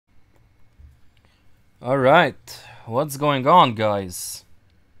Alright, what's going on, guys?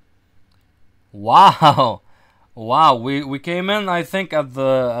 Wow! Wow, we came in, I think, at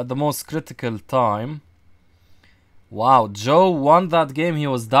the most critical time. Wow, Joe won that game. He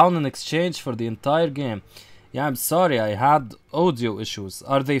was down in exchange for the entire game. Yeah, I'm sorry, I had audio issues.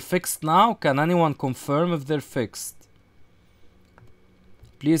 Are they fixed now? Can anyone confirm if they're fixed?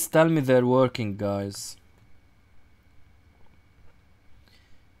 Please tell me they're working, guys.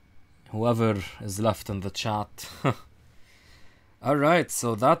 Whoever is left in the chat. Alright,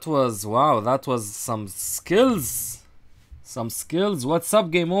 so that was, wow, that was some skills. Some skills. What's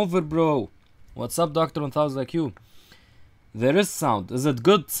up, Game Over, bro? What's up, Dr. 1000 IQ? There is sound. Is it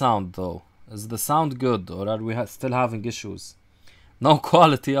good sound, though? Is the sound good, or are we still having issues? No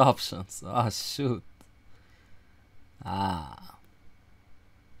quality options. Ah, shoot. Ah.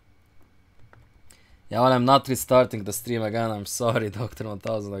 Yeah, well, I'm not restarting the stream again. I'm sorry, Dr.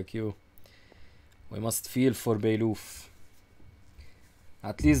 1000 IQ. We must feel for Beiluf.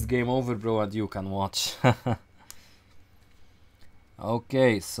 At least Game Over, bro, and you can watch.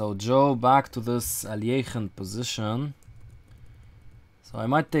 Okay, so Joe back to this Aliegen position. So I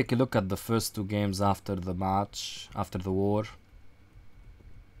might take a look at the first two games after the match, after the war.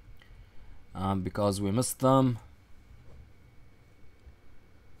 Because we missed them.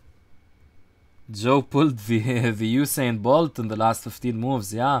 Joe pulled the Usain Bolt in the last 15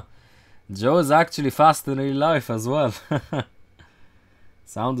 moves, yeah. Joe is actually fast in real life as well.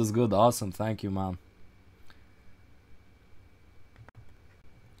 Sound is good, awesome, thank you, man.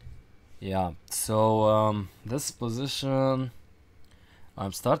 Yeah, so this position,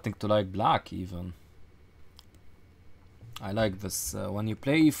 I'm starting to like black even. I like this, when you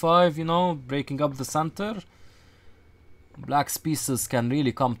play e5, you know, breaking up the center, black's pieces can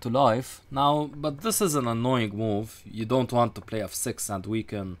really come to life. Now, but this is an annoying move. You don't want to play f6 and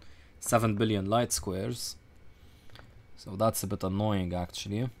weaken 7 billion light squares. So that's a bit annoying,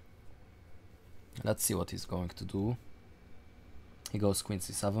 actually. Let's see what he's going to do. He goes queen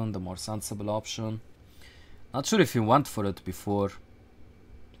c7, the more sensible option. Not sure if he went for it before.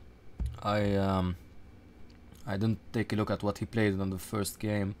 I didn't take a look at what he played in the first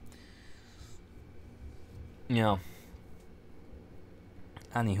game. Yeah.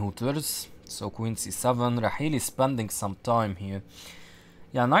 Any hooters. So queen c7. Rahili spending some time here.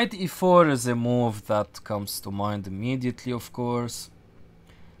 Yeah, knight e4 is a move that comes to mind immediately, of course.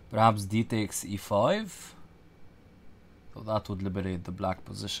 Perhaps d takes e5. So that would liberate the black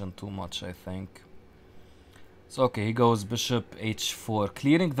position too much, I think. So okay, he goes bishop h4,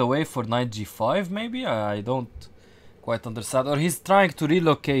 clearing the way for knight g5 maybe? I don't quite understand. Or he's trying to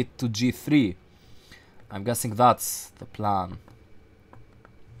relocate to g3. I'm guessing that's the plan.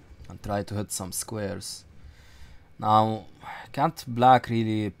 And try to hit some squares. Now, can't black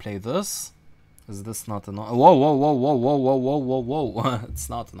really play this? Is this not an option? Whoa, whoa, whoa, whoa, whoa, whoa, whoa, whoa, whoa. It's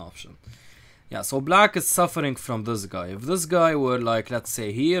not an option. Yeah, so black is suffering from this guy. If this guy were like, let's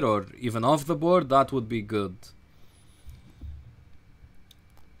say here or even off the board, that would be good.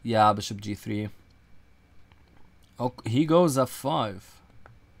 Yeah, bishop g3. Oh, he goes f5.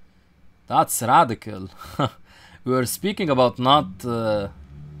 That's radical. We were speaking about not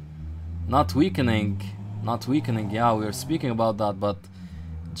weakening. Not weakening, yeah, we were speaking about that, but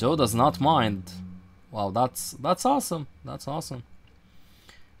Joe does not mind. Wow, that's awesome. That's awesome.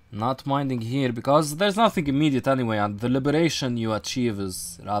 Not minding here, because there's nothing immediate anyway, and the liberation you achieve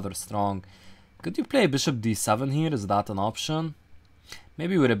is rather strong. Could you play bishop d7 here? Is that an option?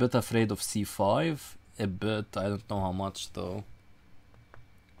 Maybe we're a bit afraid of c5. A bit, I don't know how much though.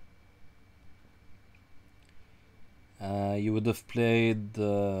 You would have played...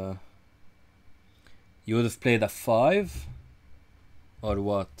 You would have played f5? Or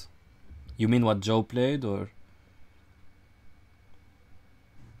what? You mean what Joe played, or?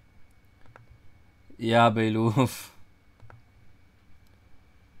 Yeah, Beiluf.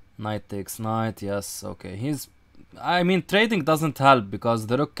 Knight takes knight, yes, okay. I mean, trading doesn't help because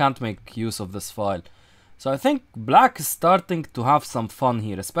the rook can't make use of this file. So I think black is starting to have some fun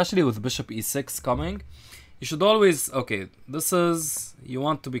here, especially with bishop e6 coming. You should always, okay, this is, you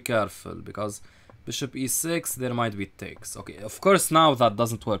want to be careful because bishop e6, there might be takes. Okay, of course now that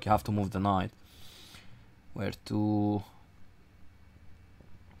doesn't work, you have to move the knight. Where to?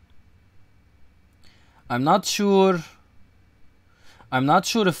 I'm not sure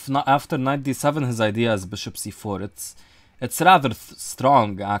if after knight d7 his idea is bishop c4. It's rather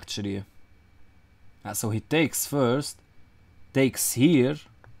strong actually. So he takes first, takes here.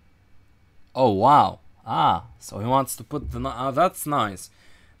 Oh wow. Ah, so he wants to put the that's nice.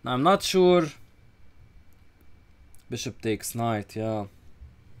 Now I'm not sure. Bishop takes knight, yeah.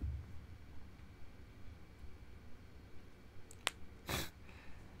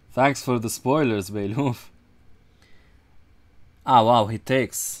 Thanks for the spoilers, Beiluf. Ah, wow, he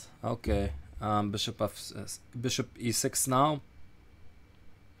takes. Okay. Bishop e6 now.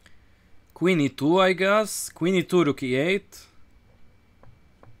 Queen e2, I guess. Queen e2, rook e8.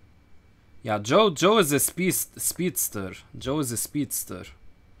 Yeah, Joe is a speedster. Joe is a speedster.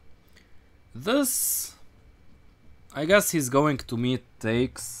 This, I guess he's going to meet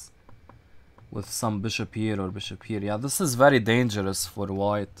takes with some bishop here or bishop here. Yeah, this is very dangerous for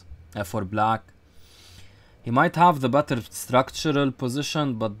white, for black. He might have the better structural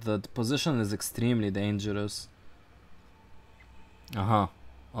position, but the position is extremely dangerous.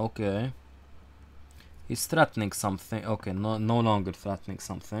 Okay. He's threatening something. Okay, no longer threatening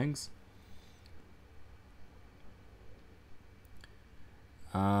some things.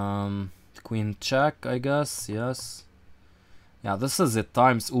 Queen check, I guess. Yes. Yeah, this is it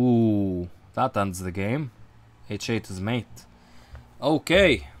times. Ooh, that ends the game. h8 is mate.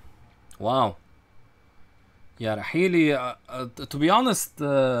 Okay. Wow. Yeah, Rahili, to be honest,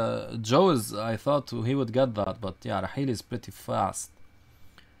 I thought he would get that, but yeah, Rahili is pretty fast.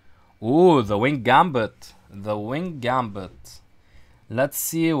 Ooh, the wing gambit. The wing gambit. Let's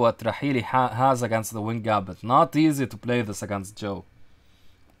see what Rahili has against the wing gambit. Not easy to play this against Joe.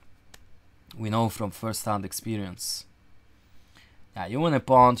 We know from first-hand experience. Yeah, you win a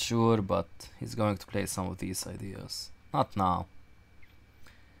pawn, sure, but he's going to play some of these ideas. Not now.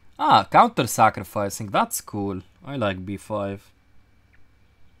 Ah, counter-sacrificing. That's cool. I like b5.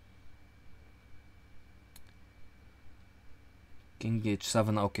 King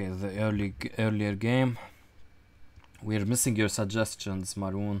h7. Okay, the earlier game. We're missing your suggestions,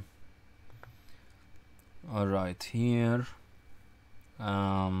 Maroon. Alright, here.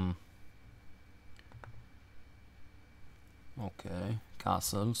 Okay,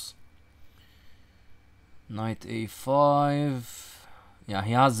 castles. Knight a5. Yeah,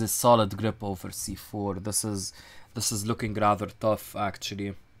 he has this solid grip over c4. This is looking rather tough,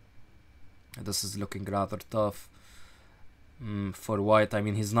 actually. This is looking rather tough for white. I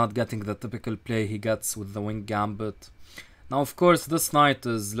mean, he's not getting the typical play he gets with the wing gambit. Now, of course, this knight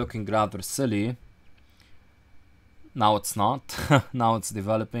is looking rather silly. Now it's not. Now it's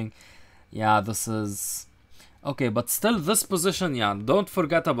developing. Yeah, this is... Okay, but still this position, yeah, don't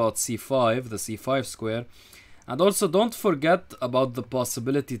forget about c5, the c5 square. And also don't forget about the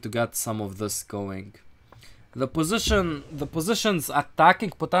possibility to get some of this going. The position's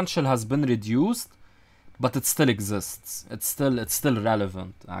attacking potential has been reduced, but it still exists. It's still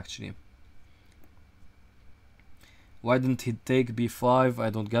relevant, actually. Why didn't he take b5?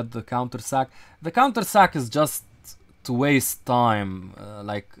 I don't get the counter sack. The counter sack is just to waste time.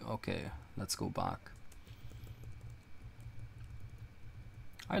 Okay, let's go back.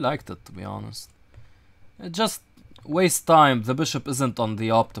 I liked it, to be honest. It just wastes time. The bishop isn't on the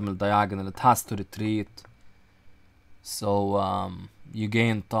optimal diagonal. It has to retreat. So you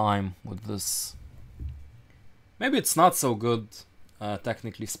gain time with this. Maybe it's not so good,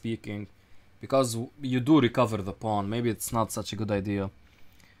 technically speaking, because you do recover the pawn. Maybe it's not such a good idea.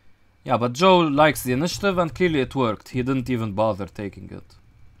 Yeah, but Joe likes the initiative, and clearly it worked. He didn't even bother taking it.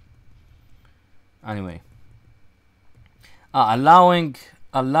 Anyway. Allowing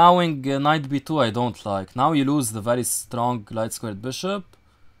knight b2 I don't like. Now you lose the very strong light squared bishop.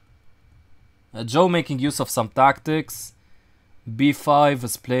 Joe making use of some tactics. b5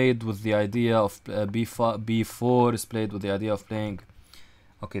 is played with the idea of b4 is played with the idea of playing.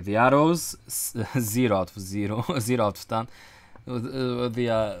 Okay, the arrows 0 out of 0, 0 out of 10. With the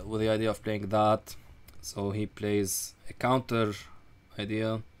idea of playing that, so he plays a counter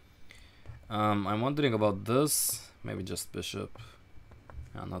idea. I'm wondering about this. Maybe just bishop.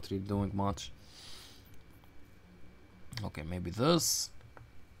 Yeah, not really doing much. Okay, maybe this.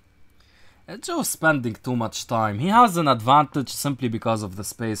 Joe's spending too much time. He has an advantage simply because of the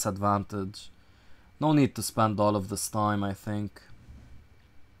space advantage. No need to spend all of this time, I think.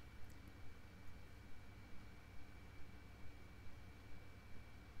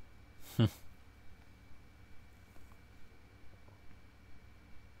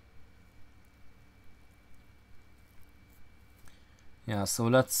 Yeah, so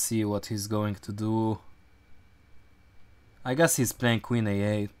let's see what he's going to do. I guess he's playing queen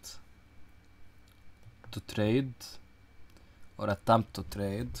a8 to trade, or attempt to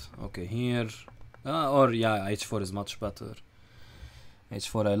trade. Okay, here, or yeah, h4 is much better.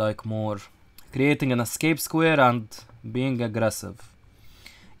 h4 I like more. Creating an escape square and being aggressive.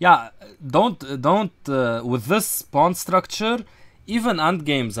 Yeah, don't with this pawn structure, even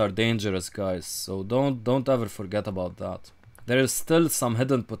endgames are dangerous, guys. So don't ever forget about that. There is still some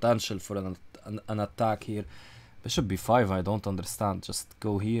hidden potential for an attack here. Bishop b5, I don't understand. Just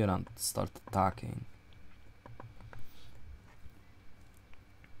go here and start attacking.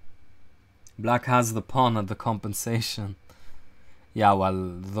 Black has the pawn and the compensation. Yeah,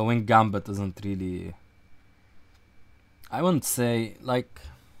 well, the wing gambit isn't really... I wouldn't say, like...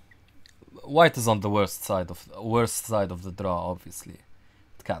 White is on the worst side of the draw, obviously.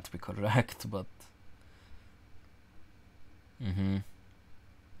 It can't be correct, but...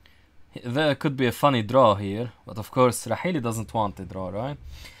 There could be a funny draw here, but of course Rahili doesn't want a draw, right?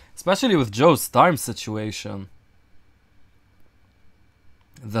 Especially with Joe's time situation.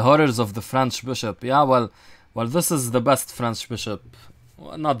 The horrors of the French bishop. Yeah, well, this is the best French bishop.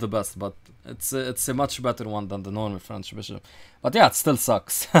 Well, not the best, but it's a much better one than the normal French bishop. But yeah, it still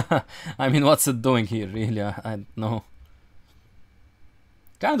sucks. I mean, what's it doing here, really? I don't know.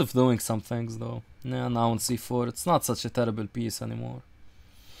 Kind of doing some things, though. Yeah, now on c4, it's not such a terrible piece anymore.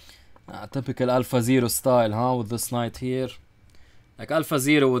 Typical Alpha Zero style, huh? With this knight here. Like, Alpha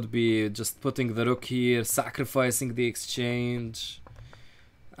Zero would be just putting the rook here, sacrificing the exchange,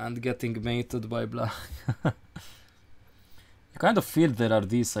 and getting mated by black. You kind of feel there are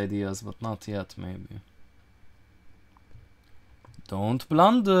these ideas, but not yet, maybe. Don't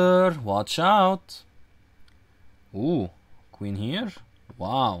blunder. Watch out. Ooh, queen here.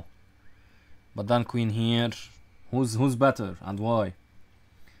 Wow. But then queen here. Who's better and why?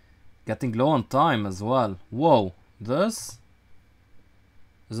 Getting low on time as well. Whoa. This?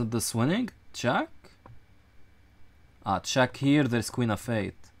 Isn't this winning? Check. Check here. There's queen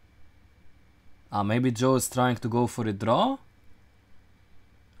f8. Maybe Joe is trying to go for a draw.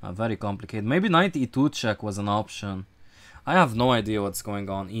 Very complicated. Maybe knight e2 check was an option. I have no idea what's going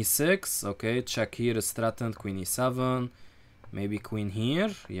on. e6. Okay, check here is threatened. Queen e7. Maybe queen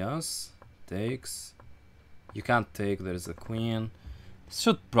here. Yes. Takes. You can't take. There's a queen. This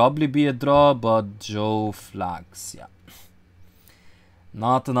should probably be a draw, but Joe flags. Yeah.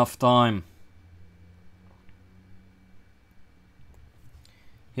 Not enough time.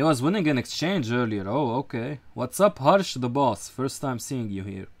 He was winning an exchange earlier. Oh, okay. What's up, Harsh the boss? First time seeing you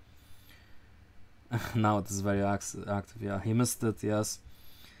here. Now it is very active. Yeah, he missed it. Yes.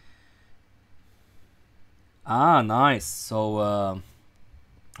 Nice. So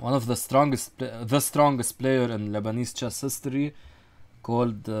one of the strongest player in Lebanese chess history,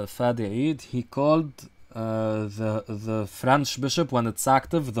 called Fadi Eid. He called the French bishop, when it's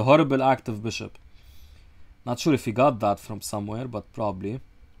active, the horrible active bishop. Not sure if he got that from somewhere, but probably.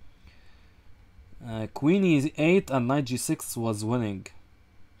 Queen e8 and knight g6 was winning.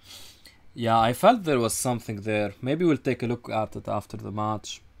 Yeah, I felt there was something there. Maybe we'll take a look at it after the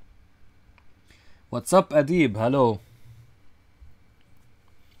match. What's up, Adib? Hello.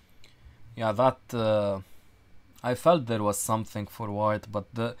 Yeah, that... I felt there was something for white,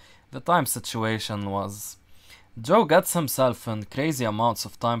 but the time situation was... Joe gets himself in crazy amounts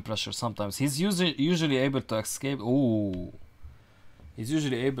of time pressure sometimes. He's usually able to escape... Ooh. He's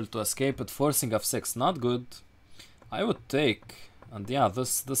usually able to escape it, forcing f6. Not good. I would take... And yeah,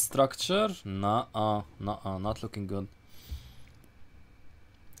 this structure... Not looking good.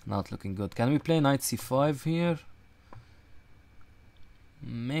 Not looking good. Can we play knight c5 here?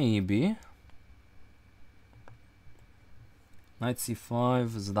 Maybe. Knight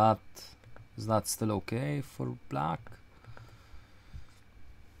c5, is that still okay for black?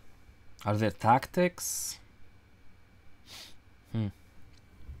 Are there tactics?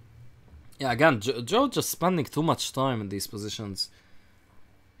 Yeah, again, Joe just spending too much time in these positions.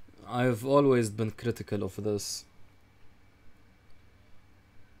 I've always been critical of this.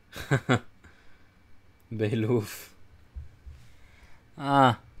 Beiluf.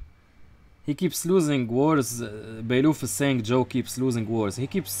 He keeps losing wars. Beiluf is saying Joe keeps losing wars.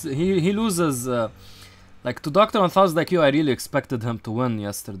 He loses. Like, to Dr. 1000 IQ, I really expected him to win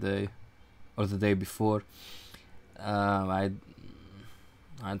yesterday or the day before. I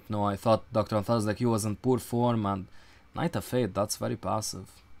don't know. I thought Dr. 1000 IQ was in poor form, and knight f8. That's very passive.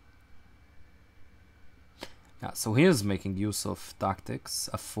 Yeah, so he is making use of tactics.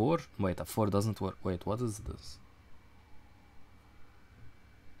 f4. Wait, f4 doesn't work. Wait, what is this?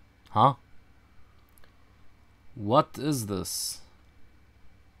 Huh? What is this?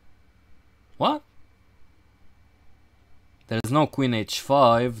 What? There's no queen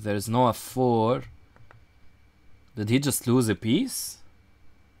h5. There's no f4. Did he just lose a piece?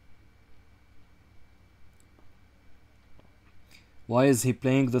 Why is he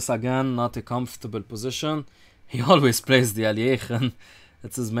playing this again? Not a comfortable position. He always plays the Aliechen.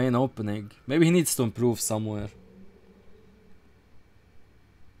 It's his main opening. Maybe he needs to improve somewhere.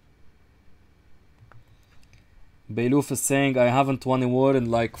 Beiluf is saying, I haven't won a war in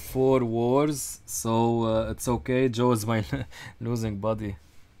like 4 wars, so it's okay. Joe is my losing buddy.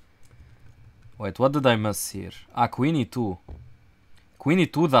 Wait, what did I miss here? Ah, Queen E2. Queen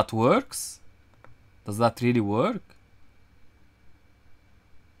E2, that works? Does that really work?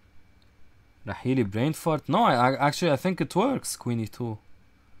 Rahili brain fart? No, actually I think it works, Queen E2.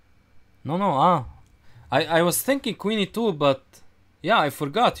 No, I was thinking Queen E2, but yeah, I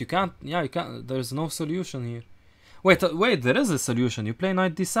forgot. You can't, yeah, you can't, there's no solution here. Wait, there is a solution. You play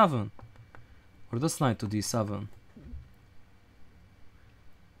knight d7. Or this knight to d7.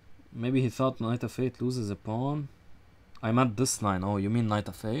 Maybe he thought knight f8 loses a pawn. I meant this line. Oh, you mean knight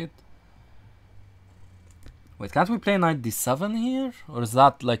f8? Wait, can't we play knight d7 here? Or is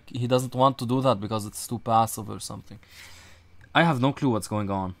that like he doesn't want to do that because it's too passive or something? I have no clue what's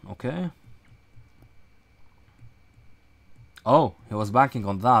going on, okay? Oh, he was banking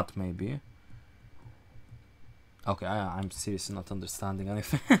on that, maybe. Okay, I'm seriously not understanding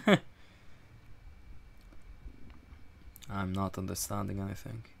anything. I'm not understanding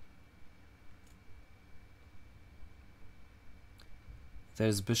anything.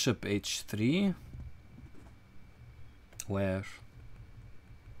 There's bishop h3. Where?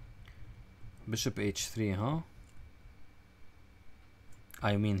 Bishop h3, huh?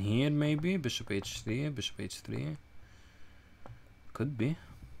 I mean here maybe? Bishop h3, bishop h3. Could be.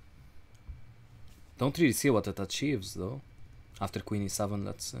 Don't really see what it achieves though. After queen e7,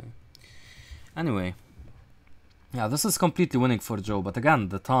 let's say. Anyway. Yeah, this is completely winning for Joe, but again,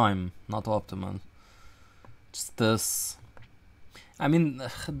 the time, not optimal. Just this. I mean,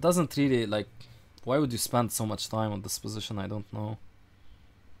 it doesn't really, like, why would you spend so much time on this position? I don't know.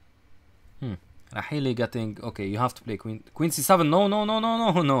 Rahili getting, okay, you have to play queen c7.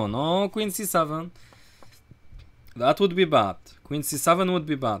 No, queen c7. That would be bad. Queen c7 would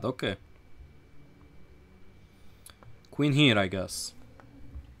be bad, okay. Queen here, I guess.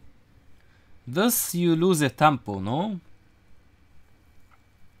 This, you lose a tempo, no?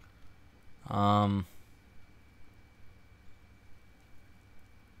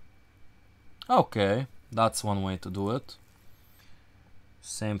 Okay, that's one way to do it.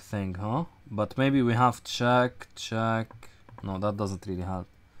 Same thing, huh? But maybe we have check. No, that doesn't really help.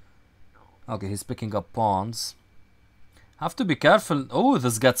 Okay, he's picking up pawns. Have to be careful. Oh,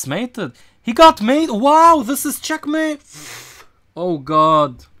 this gets mated. He got mated. Wow, this is checkmate. Oh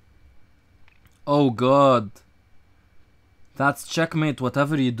god. Oh god. That's checkmate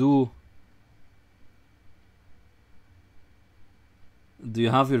whatever you do. Do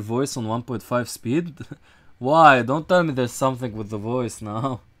you have your voice on 1.5 speed? Why? Don't tell me there's something with the voice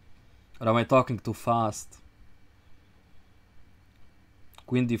now. Or am I talking too fast?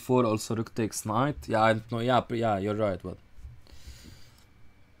 Queen d4, also rook takes knight. Yeah, no, yeah, you're right, but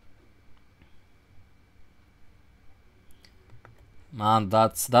man,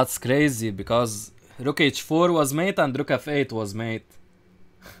 that's crazy because rook h4 was mate and rook f8 was mate.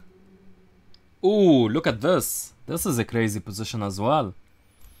 Ooh, look at this. This is a crazy position as well.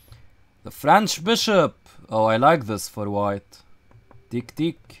 The French bishop. Oh, I like this for white. Tick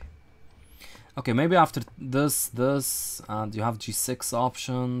tick. Okay, maybe after this, and you have g6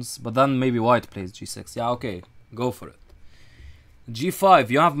 options, but then maybe white plays g6. Yeah, okay, go for it. g5,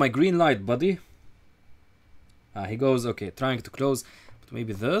 you have my green light, buddy. He goes, okay, trying to close, but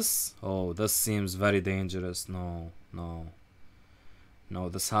maybe this. Oh, this seems very dangerous. No,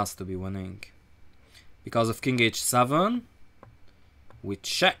 this has to be winning. Because of king h7, we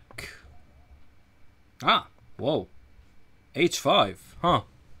check. Ah, whoa. h5, huh.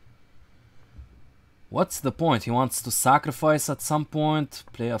 What's the point? He wants to sacrifice at some point.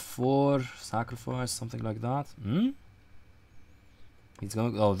 Play f4, sacrifice, something like that. He's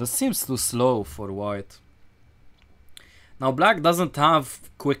going. Oh, this seems too slow for white. Now black doesn't have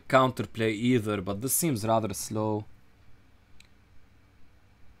quick counterplay either, but this seems rather slow.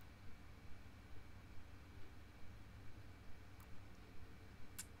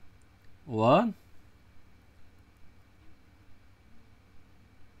 What?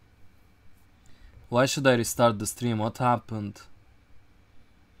 Why should I restart the stream? What happened?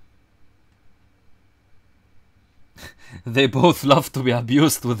 They both love to be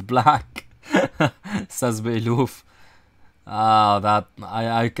abused with black, says Beiluf. That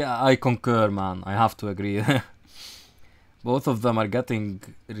I concur, man. I have to agree. Both of them are getting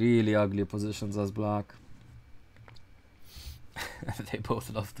really ugly positions as black. They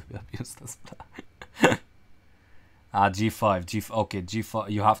both love to be abused as black. g5, okay, g5.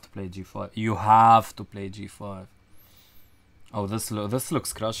 You have to play g5. You have to play g5. Oh, this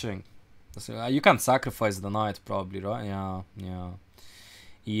looks crushing. You can sacrifice the knight probably, right?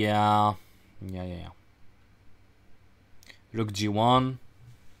 Yeah. Rook g1.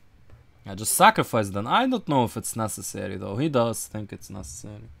 Yeah, just sacrifice them. I don't know if it's necessary though. He does think it's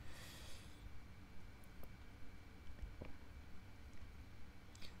necessary.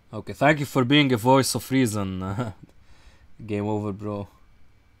 Okay, thank you for being a voice of reason. Game over, bro.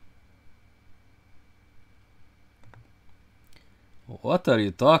 What are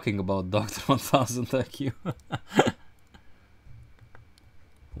you talking about, Dr. 1000 IQ?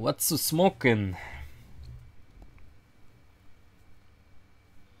 What's smoking?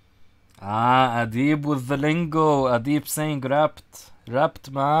 Ah, Adib with the lingo. Adib saying wrapped.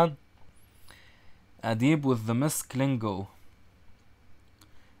 Wrapped, man. Adib with the misc lingo.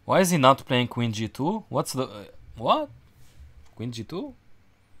 Why is he not playing Queen G2? What's the... what? Queen G2?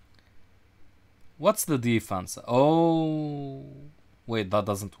 What's the defense? Oh... wait, that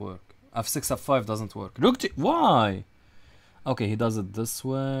doesn't work. F6, F5 doesn't work. Rook G... why? Okay, he does it this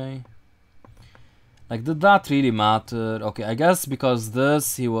way. Like, did that really matter? Okay, I guess because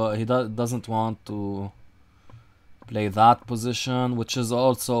this, he doesn't want to play that position, which is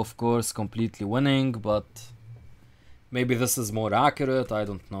also, of course, completely winning, but maybe this is more accurate, I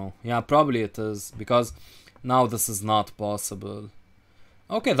don't know. Yeah, probably it is, because now this is not possible.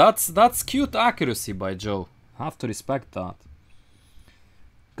 Okay, that's cute accuracy by Joe. Have to respect that.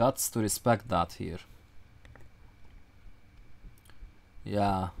 Guts to respect that here.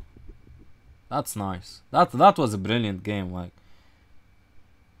 Yeah. That's nice. That was a brilliant game, like.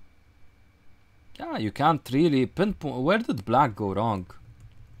 Yeah, you can't really pinpoint. Where did Black go wrong?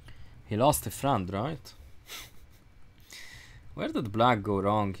 He lost a friend, right? Where did Black go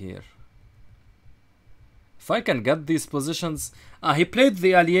wrong here? If I can get these positions... ah, he played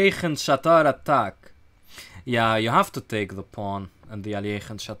the Aliyechen Shatar attack. Yeah, you have to take the pawn and the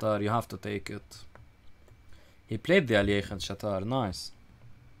Aliyechen Shatar. You have to take it. He played the Aliyechen Shatar. Nice.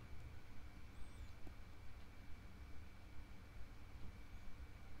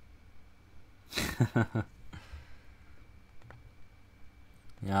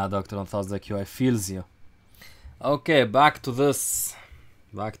 Yeah, Dr. 1000 IQ, I feels you. Okay, back to this.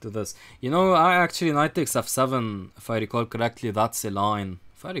 Back to this. You know, I actually knight takes f7, if I recall correctly, that's a line.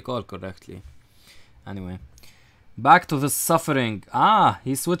 If I recall correctly. Anyway. Back to this suffering. Ah,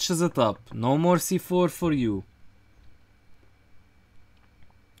 he switches it up. No more c4 for you.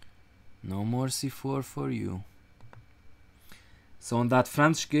 No more c4 for you. So in that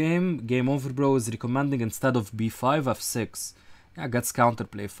French game, Game Over Bro is recommending instead of b5, f6. Yeah, gets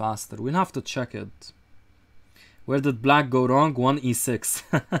counterplay faster. We'll have to check it. Where did Black go wrong? 1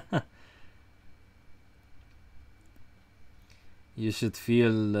 e6. You should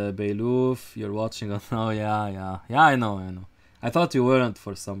feel Beylouf. You're watching us now. Yeah, I know. I thought you weren't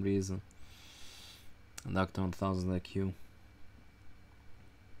for some reason. Dr. 1000 IQ.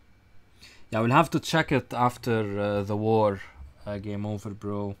 Yeah, we'll have to check it after the war. Game Over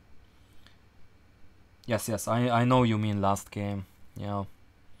Bro. Yes, I know you mean last game. Yeah.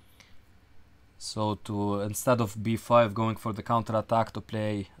 So to instead of b5 going for the counter attack to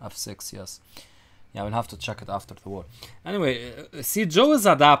play f6, yes. Yeah, we'll have to check it after the war. Anyway, see, Joe is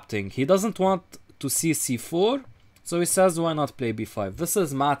adapting. He doesn't want to see c4, so he says why not play b5. This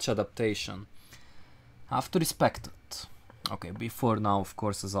is match adaptation. Have to respect it. Okay, b4 now of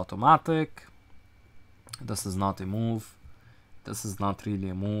course is automatic. This is not a move. This is not really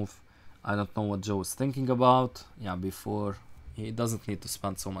a move. I don't know what Joe is thinking about. Yeah, b4. He doesn't need to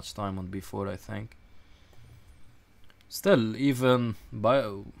spend so much time on b4, I think. Still, even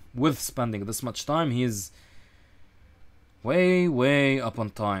with spending this much time, he's way up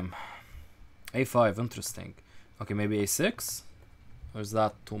on time. a5, interesting. Okay, maybe a6? Or is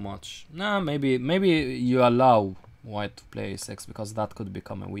that too much? Nah, maybe you allow white to play a6 because that could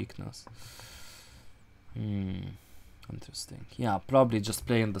become a weakness. Interesting. Yeah, probably just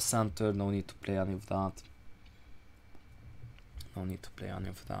play in the center. No need to play any of that. No need to play any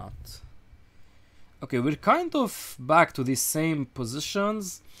of that. Okay, we're kind of back to these same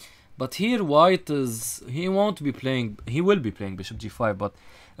positions, but here white is... he won't be playing... he will be playing bishop g5, but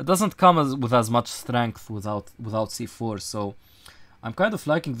it doesn't come with as much strength without c4, so I'm kind of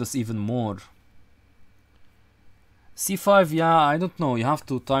liking this even more. c5, yeah, I don't know. You have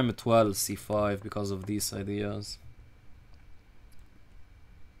to time it well, c5, because of these ideas.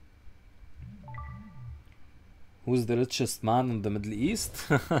 Who's the richest man in the Middle East?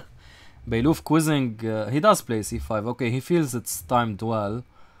 Beylouf quizzing. He does play c5. Okay, he feels it's timed well.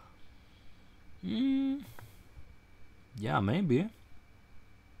 Yeah, maybe.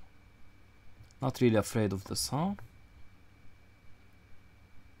 Not really afraid of this, huh?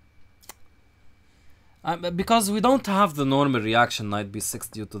 Because we don't have the normal reaction knight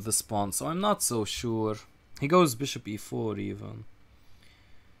b6 due to this pawn, so I'm not so sure. He goes bishop e4 even.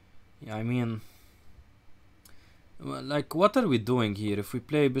 Yeah, I mean, well, like, what are we doing here? If we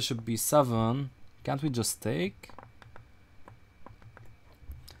play bishop b7, can't we just take?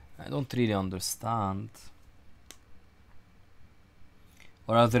 I don't really understand.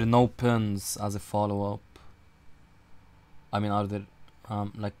 Or are there no pins as a follow-up? I mean, are there,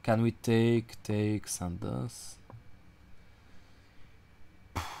 like, can we take, takes, and this?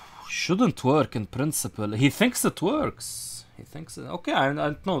 Shouldn't work in principle. He thinks it works. He thinks it. Okay, I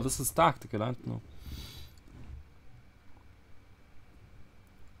don't know. This is tactical. I don't know.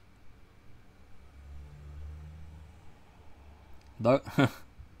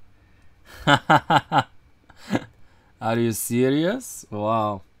 Are you serious?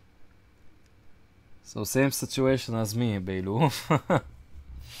 Wow. So same situation as me, Beiluf.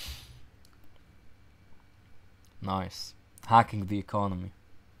 Nice. Hacking the economy.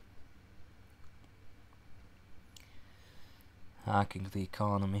 Hacking the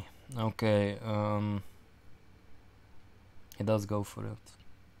economy. Okay, he does go for it.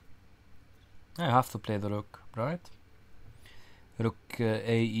 I have to play the rook, right? Rook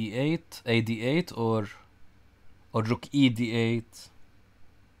a e8, a d8, or rook e d8.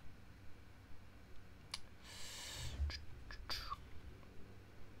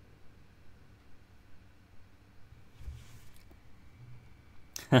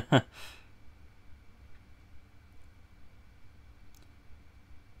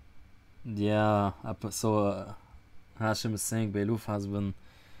 Yeah, so Hashim is saying Beiluf has been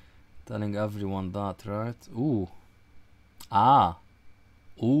telling everyone that, right? Ooh. Ah.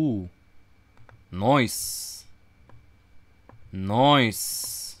 Ooh. Nice.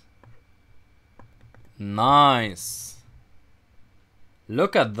 Nice. Nice.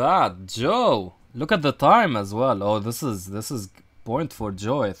 Look at that, Joe. Look at the time as well. Oh, this is point for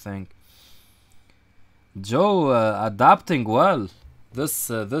Joe, I think. Joe adapting well. This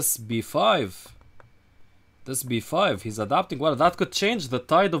b5. This b5, he's adapting well. That could change the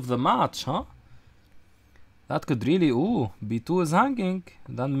tide of the match, huh? That could really, ooh, b2 is hanging.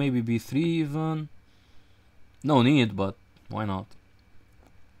 Then maybe b3 even. No need, but why not?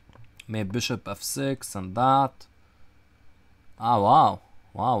 Maybe bishop f6 and that. Ah, wow.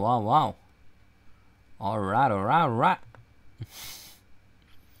 Wow, wow, wow. Alright, alright, alright.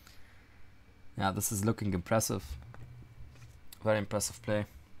 Yeah, this is looking impressive. Very impressive play.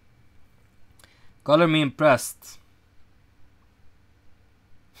 Color me impressed.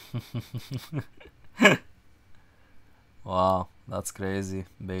 Wow, that's crazy,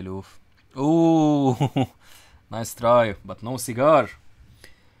 Beiluf. Ooh, nice try, but no cigar.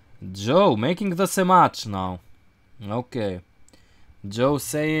 Joe making this a match now. Okay. Joe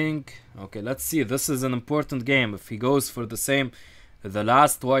saying, okay, let's see. This is an important game. If he goes for the same, the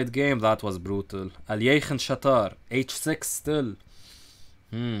last white game, that was brutal. Al-Yeikhan Shatar, h6 still.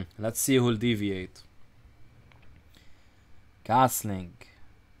 Let's see who'll deviate. Castling.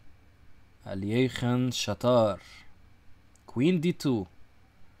 Al-Yeikhan Shatar. Queen d2.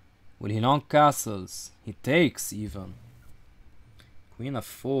 Will he long castles? He takes even. Queen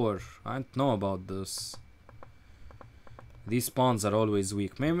f4. I don't know about this. These pawns are always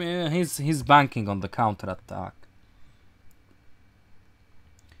weak. Maybe he's banking on the counter attack.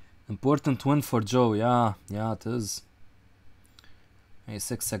 Important win for Joe. Yeah, it is.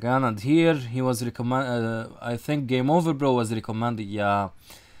 a6 again, and here he was recommend. I think Game Over Bro was recommended. Yeah,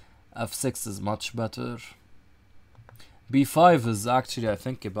 f6 is much better. b5 is actually, I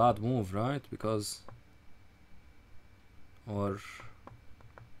think, a bad move, right? Because, or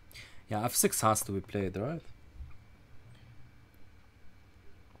yeah, f6 has to be played, right?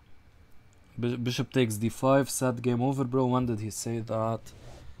 Bishop takes d5. Said Game Over Bro. When did he say that?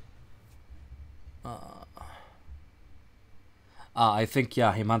 I think,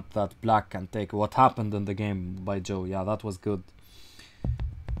 yeah, he meant that black can take. What happened in the game by Joe. Yeah, that was good.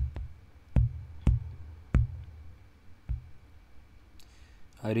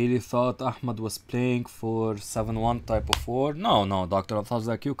 I really thought Ahmed was playing for 7-1 type of war. No, Dr.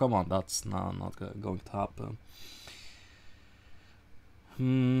 Al-Thazaki, come on, that's not going to happen.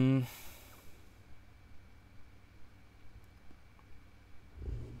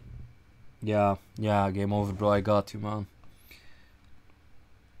 Yeah, Game Over Bro, I got you, man.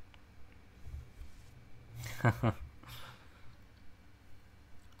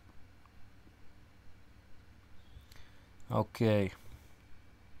 Okay.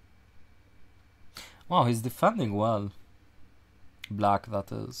 Wow, he's defending well. Black,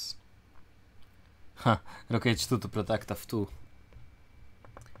 that is. Rook h2 to protect f2.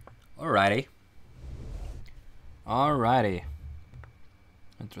 Alrighty.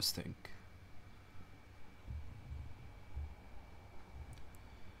 Interesting.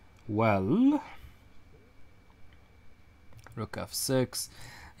 Well, rook f6.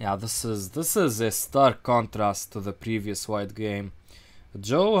 Yeah, this is a stark contrast to the previous white game.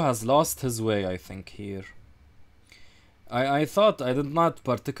 Joe has lost his way, I think, here. I thought I did not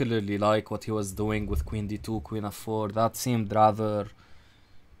particularly like what he was doing with queen d2, queen f4. That seemed rather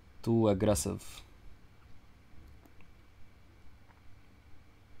too aggressive.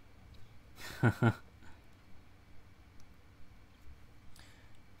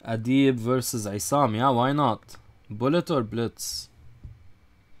 Adib versus Isam. Yeah, why not? Bullet or blitz?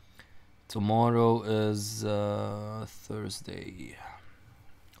 Tomorrow is Thursday.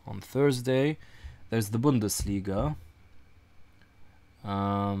 On Thursday, there's the Bundesliga.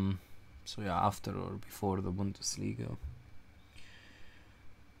 So yeah, after or before the Bundesliga.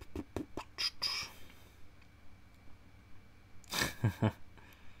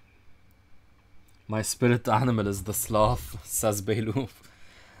 My spirit animal is the sloth, says Beiluf.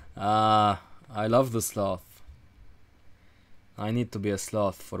 I love the sloth. I need to be a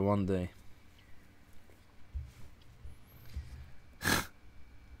sloth for one day.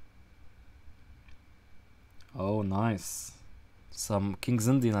 Oh, nice. Some King's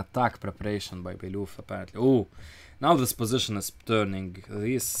Indian attack preparation by Beiluf, apparently. Oh, now this position is turning.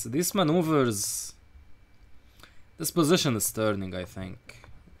 These maneuvers... This position is turning, I think.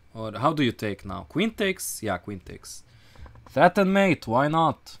 Or how do you take now? Queen takes? Yeah, queen takes. Threaten mate, why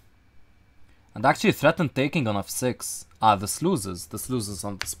not? And actually threaten taking on f6. Ah, this loses. This loses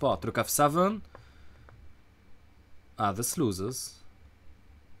on the spot. Rook f7. Ah, this loses.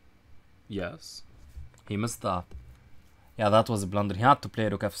 Yes. He missed that. Yeah, that was a blunder. He had to play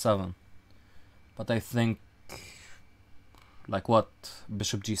rook f7. But I think... Like what?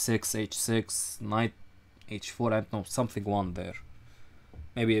 Bishop g6, h6, knight h4, I don't know. Something won there.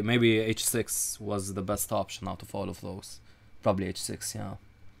 Maybe h6 was the best option out of all of those. Probably h6, yeah.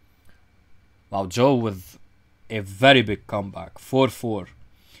 Wow, Joe with a very big comeback. 4-4.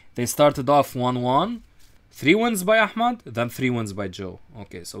 They started off 1-1. 3 wins by Ahmad, then 3 wins by Joe.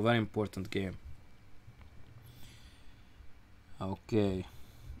 Okay, so very important game. Okay.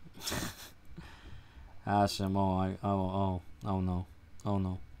 Hashem, oh no. Oh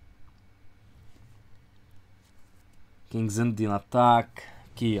no. King's Indian attack.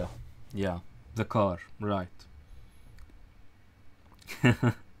 Kia. Yeah, the car, right.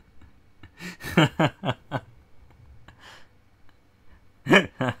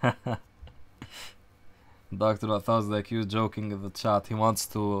 Dr. Athaz, like you joking in the chat, he wants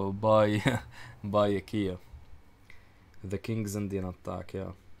to buy a Kia. The King's Indian attack,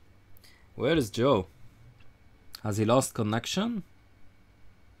 yeah. Where is Joe? Has he lost connection?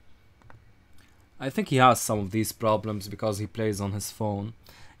 I think he has some of these problems because he plays on his phone.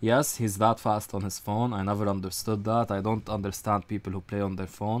 Yes, he's that fast on his phone. I never understood that. I don't understand people who play on their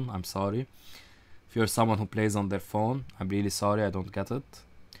phone. I'm sorry. If you're someone who plays on their phone, I'm really sorry. I don't get it.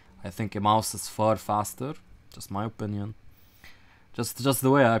 I think a mouse is far faster. Just my opinion. Just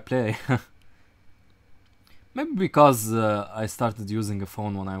the way I play. Maybe because I started using a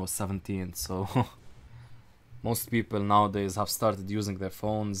phone when I was 17, so... Most people nowadays have started using their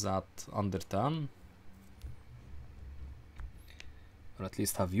phones at under 10. Or at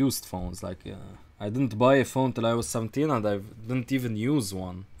least have used phones. Like, I didn't buy a phone till I was 17 and I didn't even use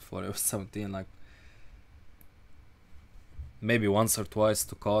one before I was 17. Like, maybe once or twice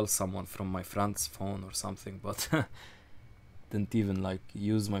to call someone from my friend's phone or something, but didn't even like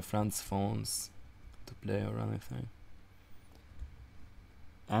use my friend's phones to play or anything.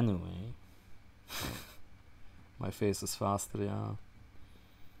 Anyway. My face is faster, yeah.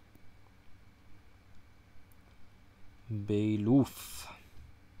 Beiluf.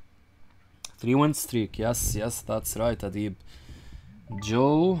 3-win streak. Yes, that's right, Adib.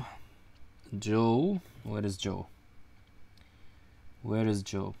 Joe. Where is Joe? Where is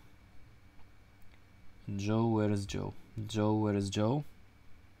Joe? Where is Joe? Where is Joe?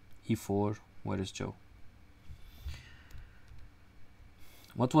 E4. Where is Joe?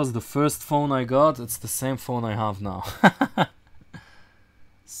 What was the first phone I got? It's the same phone I have now.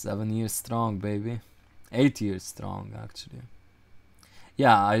 7 years strong, baby. 8 years strong, actually.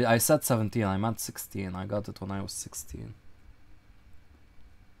 Yeah, I said 17. I meant 16. I got it when I was 16.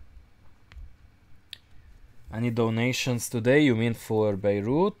 Any donations today? You mean for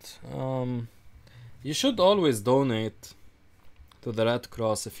Beirut? You should always donate to the Red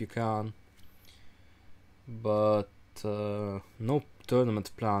Cross if you can. But no tournament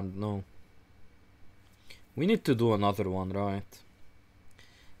planned, no. We need to do another one, right?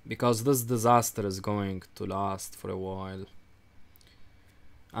 Because this disaster is going to last for a while.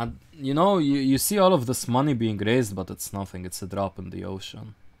 And you know, you see all of this money being raised, but it's nothing. It's a drop in the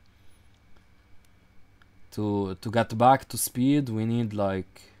ocean. To get back to speed, we need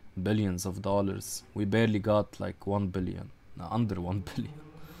like billions of dollars. We barely got like 1 billion. No, under 1 billion.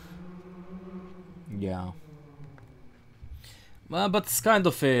 Yeah. But it's kind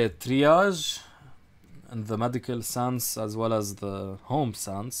of a triage in the medical sense as well as the home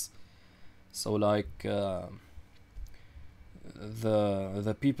sense. So like the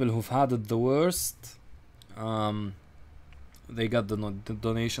people who've had it the worst, they got the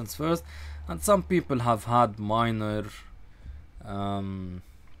donations first, and some people have had minor home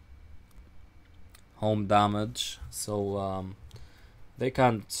damage, so they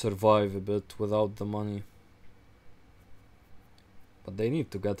can survive a bit without the money, but they need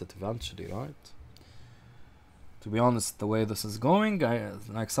to get it eventually, right? To be honest, the way this is going,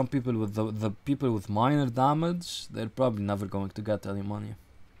 like some people with the people with minor damage, they're probably never going to get any money.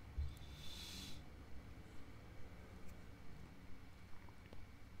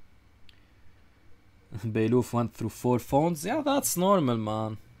 Beiluf went through 4 phones. Yeah, that's normal,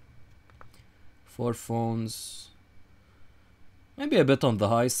 man. 4 phones. Maybe a bit on the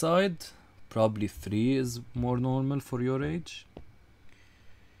high side. Probably 3 is more normal for your age.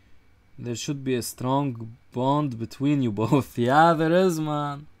 There should be a strong bond between you both. Yeah, there is,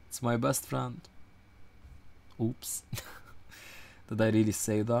 man. It's my best friend. Oops. Did I really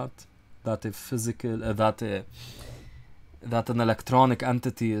say that? That a physical, that an electronic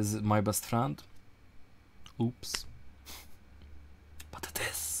entity is my best friend? Oops. But it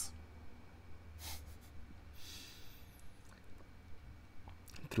is.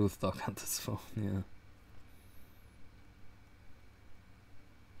 Truth talk on this phone, yeah.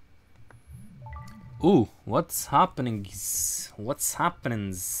 Ooh, what's happening? What's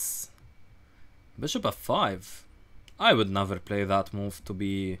happening? Bishop f5. I would never play that move, to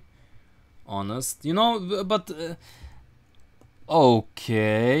be honest. You know, but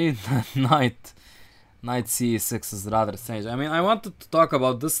okay. Knight c6 is rather strange. I mean, I wanted to talk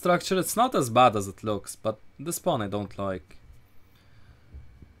about this structure. It's not as bad as it looks, but this pawn I don't like.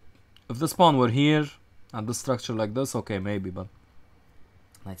 If this pawn were here and this structure like this, okay, maybe, but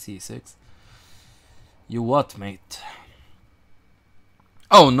knight c6. You what, mate?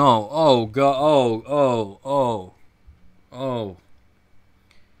 Oh no! Oh god! Oh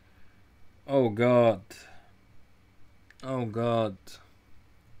god! Oh god!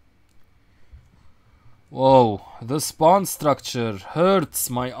 Whoa! This pawn structure hurts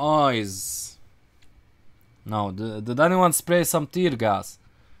my eyes. No, did anyone spray some tear gas?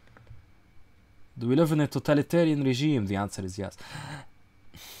 Do we live in a totalitarian regime? The answer is yes.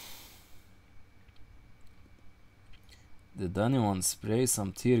 Did anyone spray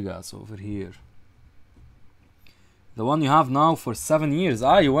some tear gas over here? The one you have now for 7 years.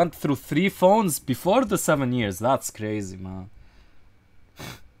 Ah, you went through 3 phones before the 7 years. That's crazy, man.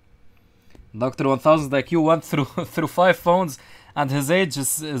 Dr. 1000 IQ went through 5 phones and his age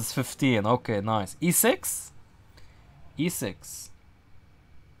is 15. Okay, nice. E6? E6.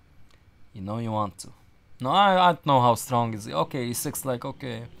 You know you want to. No, I don't know how strong is it. Okay, E6, like,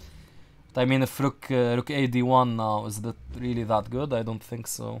 okay. I mean, if rook ad1 now, is that really that good? I don't think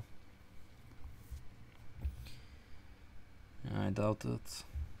so. I doubt it.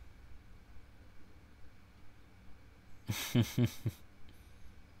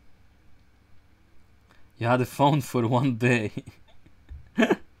 You had a phone for 1 day.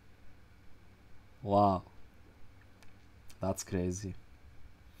 Wow. That's crazy.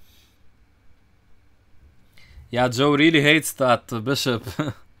 Yeah, Joe really hates that bishop.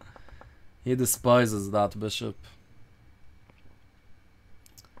 He despises that bishop.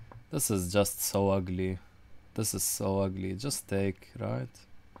 This is just so ugly. This is so ugly. Just take, right?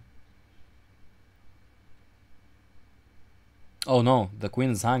 Oh no, the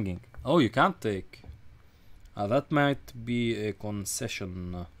queen is hanging. Oh, you can't take. That might be a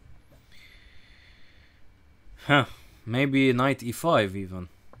concession. Huh. Maybe knight e5 even.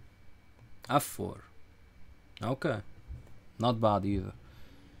 f4. Okay. Not bad either.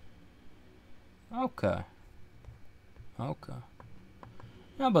 Okay. Okay.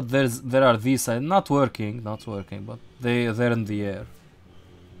 Yeah, but there are these not working, but they're in the air.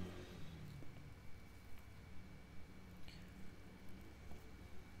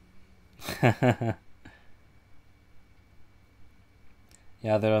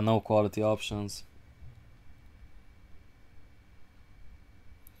 Yeah, there are no quality options.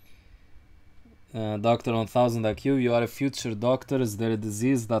 Doctor 1000 IQ, you are a future doctor. Is there a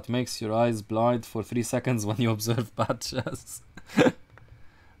disease that makes your eyes blind for 3 seconds when you observe bad chess?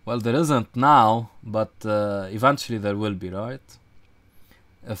 Well, there isn't now, but eventually there will be, right?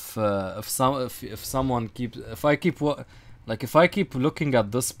 If I keep looking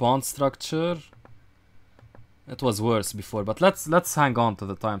at this pawn structure, It was worse before, but let's hang on to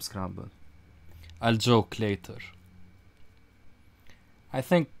the time scramble. I'll joke later. I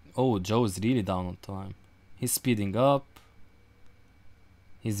think, oh, Joe is really down on time. He's speeding up.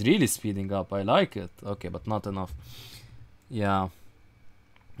 He's really speeding up. I like it. Okay, but not enough. Yeah.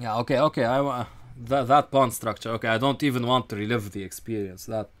 Yeah, okay, okay. That pawn structure. Okay, I don't even want to relive the experience.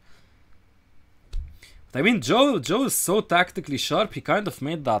 That. But I mean, Joe is so tactically sharp. He kind of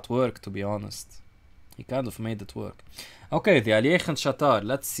made that work, to be honest. He kind of made it work. Okay, the Aliyechen Shatar.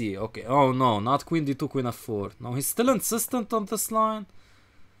 Let's see. Okay. Oh no, not Queen D2, Queen F4. No, he's still insistent on this line.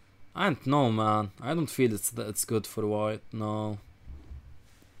 I don't know, man. I don't feel it's good for white. No.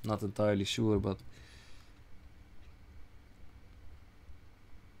 Not entirely sure, but...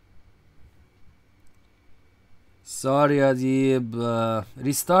 Sorry, Adib.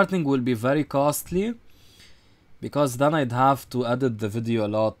 Restarting will be very costly. Because then I'd have to edit the video a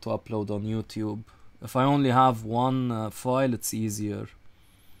lot to upload on YouTube. If I only have one file, it's easier.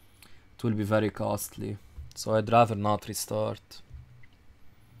 It will be very costly. So I'd rather not restart.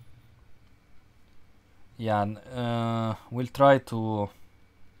 Yeah, we'll try to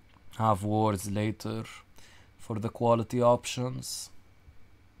have wars later for the quality options.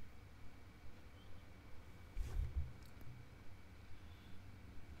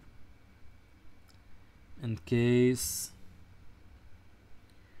 In case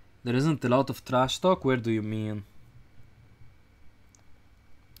there isn't a lot of trash talk, where do you mean?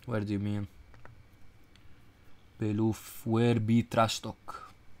 Where do you mean? Beloof, where be trash talk?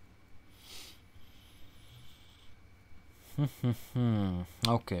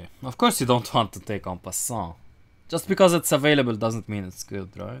 Okay, of course you don't want to take en passant. Just because it's available doesn't mean it's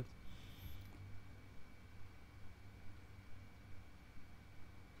good, right?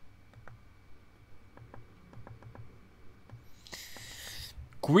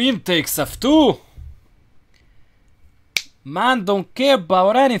 Queen takes f2. Man don't care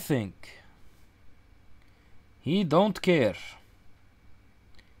about anything. He don't care.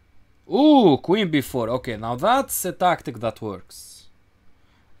 Ooh, Queen b4. Okay, now that's a tactic that works.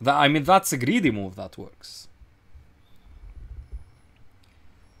 I mean, that's a greedy move that works.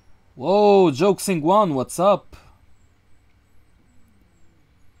 Whoa, Jokesing one, what's up?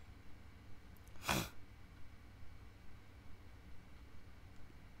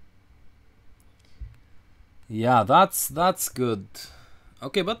 Yeah, that's good.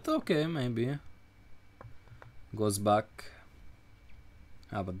 Okay, but okay, maybe. Goes back.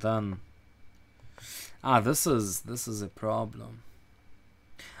 Ah, but then... Ah, this is a problem.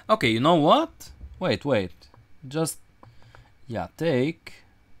 Okay, you know what? Wait. Just... Yeah, take...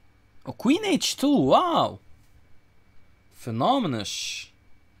 Oh, Queen H2, wow! Phenomenish.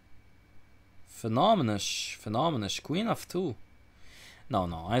 Queen F2.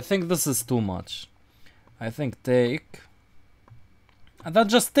 No, I think this is too much. I think take... And then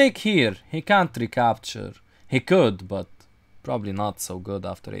just take here. He can't recapture. He could, but probably not so good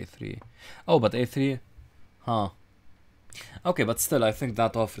after a3. Oh, but a3... Huh. Okay, but still, I think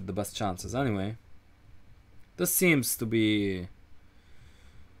that offered the best chances. Anyway. This seems to be...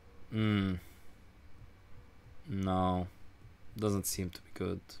 No. Doesn't seem to be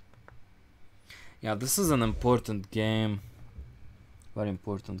good. Yeah, this is an important game. Very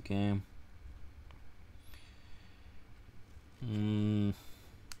important game.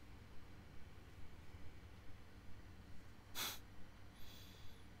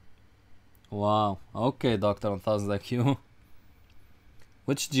 Wow. Okay, Doctor 1000 IQ.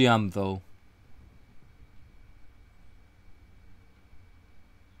 Which GM though?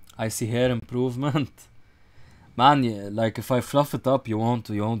 I see hair improvement. Man, yeah, like if I fluff it up, you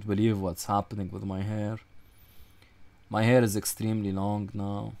won't believe what's happening with my hair. My hair is extremely long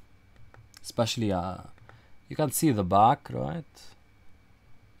now. Especially, you can see the back, right?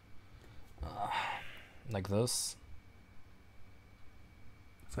 Like this.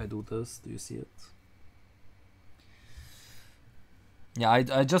 If I do this, do you see it? Yeah,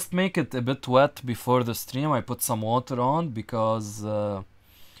 I just make it a bit wet before the stream. I put some water on because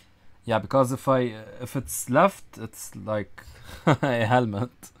yeah, because if it's left, it's like a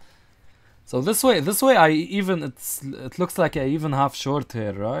helmet. So this way it looks like I even have short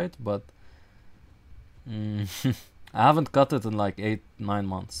hair, right? But I haven't cut it in like 8-9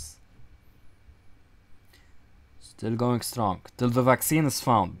 months. Still going strong. Till the vaccine is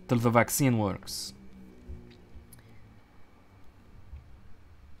found. Till the vaccine works.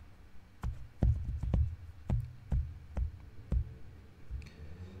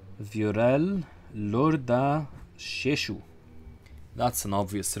 Viorel Lorda Sheshu. That's an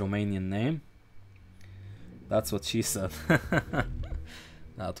obvious Romanian name. That's what she said.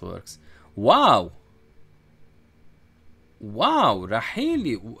 That works. Wow! Wow,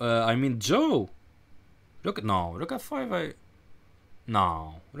 Rahili. I mean Joe. No, rook f5.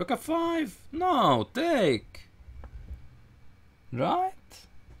 No, rook f5. No, take. Right?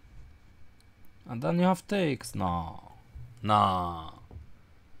 And then you have takes. No. Nah.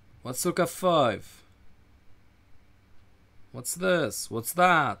 What's rook f5? What's this? What's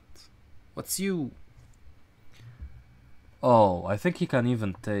that? What's you? Oh, I think he can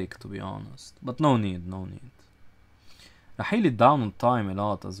even take, to be honest. But no need, no need. Rahili down on time a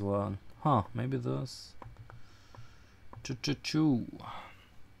lot as well. Huh, maybe this. Choo.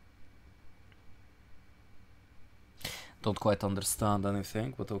 Don't quite understand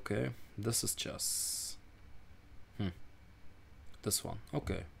anything, but okay. This is chess. This one,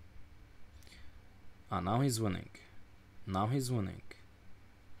 okay. Ah, now he's winning. Now he's winning.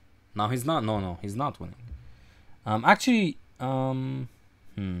 Now he's not. No, he's not winning. Actually,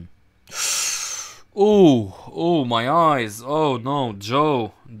 Oh, my eyes. Oh no,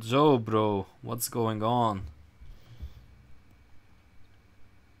 Joe, bro, what's going on?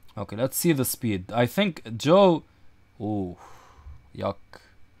 Okay, let's see the speed. I think Joe. Oh, yuck.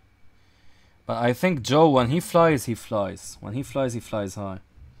 But I think Joe, when he flies, he flies. When he flies, he flies high.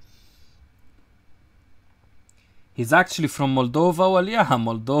 He's actually from Moldova. Well, yeah,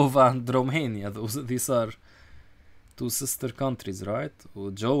 Moldova and Romania. These are two sister countries, right?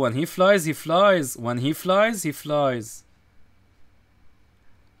 Oh, Joe, when he flies, he flies. When he flies, he flies.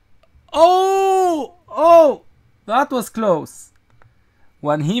 Oh, that was close.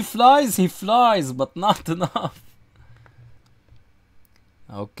 When he flies, but not enough.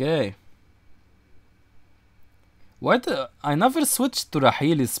 Okay. I never switched to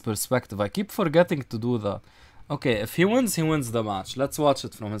Rahili's perspective. I keep forgetting to do that. Okay, if he wins the match. Let's watch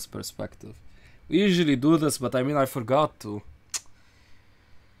it from his perspective. We usually do this, but I mean, I forgot to.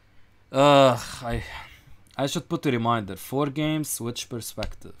 I should put a reminder. 4 games, switch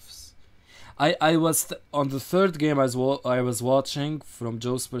perspectives. I was on the 3rd game I was watching from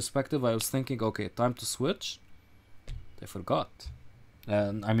Joe's perspective. I was thinking, okay, time to switch. I forgot.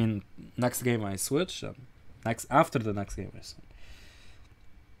 And I mean, next game I switch. After the next game I switch.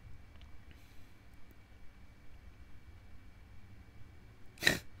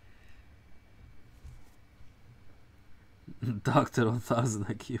 Dr. 1000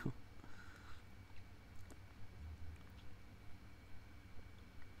 IQ.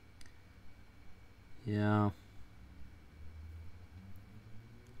 Yeah.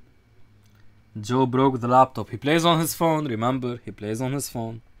 Joe broke the laptop. He plays on his phone, remember? He plays on his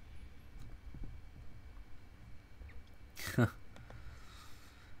phone.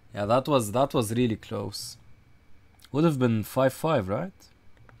 Yeah, that was really close. Would have been 5-5, right?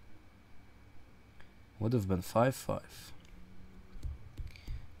 Would have been 5-5.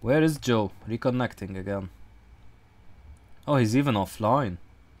 Where is Joe? Reconnecting again. Oh, he's even offline.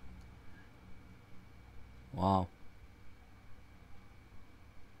 Wow.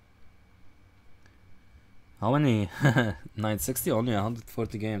 How many? 960? Only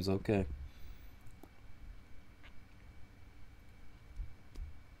 140 games, okay.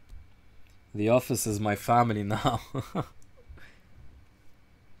 The office is my family now.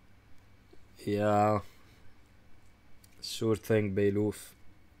 Yeah. Sure thing, Beiluf.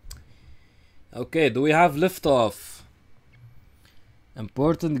 Okay, do we have liftoff?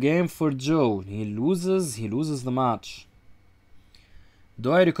 Important game for Joe. He loses the match.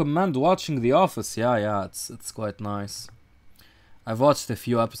 Do I recommend watching The Office? Yeah, it's quite nice. I've watched a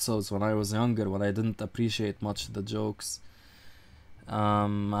few episodes when I was younger, when I didn't appreciate much the jokes.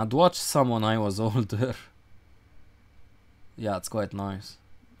 I'd watched some when I was older. Yeah, it's quite nice.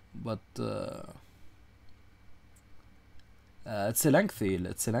 But it's a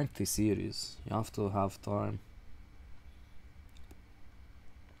lengthy series. You have to have time.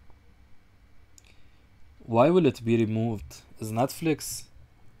 Why will it be removed? Is Netflix?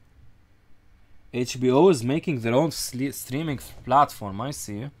 HBO is making their own streaming platform, I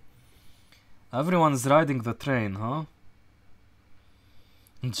see. Everyone's riding the train, huh?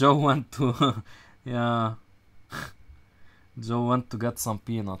 Joe went to... yeah. Joe went to get some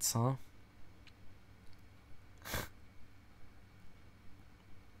peanuts, huh?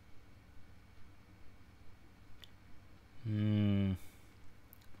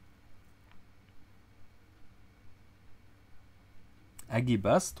 Aggie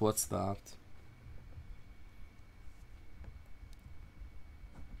Best? What's that?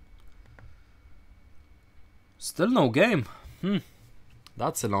 Still no game.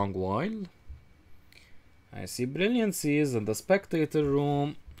 That's a long while. I see brilliancies in the spectator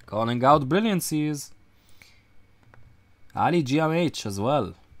room. Calling out brilliancies. Ali GMH as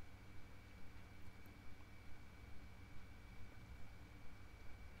well.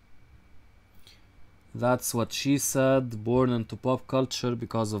 That's what she said, born into pop culture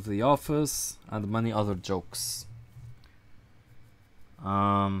because of The Office and many other jokes.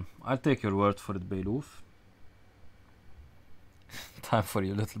 I'll take your word for it, Beiluf. Time for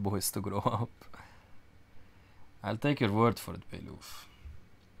you little boys to grow up. I'll take your word for it, Beiluf.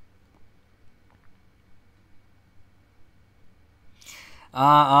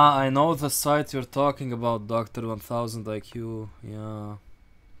 I know the site you're talking about, Dr. 1000 IQ. Yeah.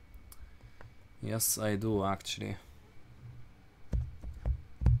 Yes, I do, actually.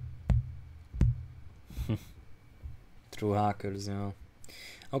 True hackers, yeah.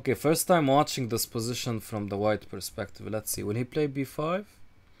 Okay, first time watching this position from the white perspective. Let's see. Will he play b5?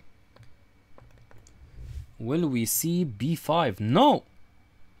 Will we see b5? No!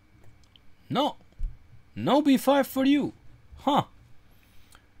 No! No b5 for you! Huh.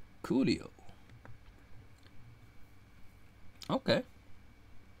 Coolio. Okay.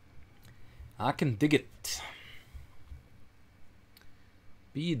 I can dig it.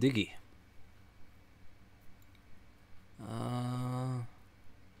 Be diggy.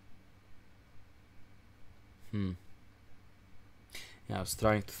 Yeah, I was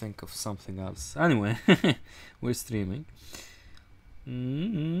trying to think of something else. Anyway, we're streaming.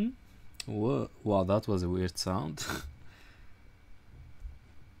 Wow, that was a weird sound.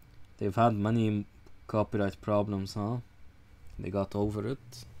 They've had many copyright problems, huh? They got over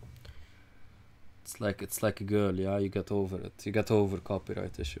it. It's like a girl, yeah. You get over it. You get over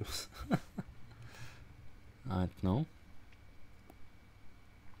copyright issues. I don't know.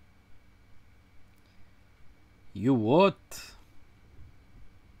 You what?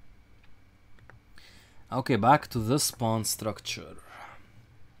 Okay, back to this pawn structure.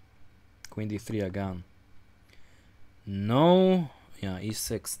 Queen d3 again. No. Yeah,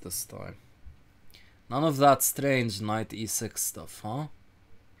 e6 this time. None of that strange knight e6 stuff, huh?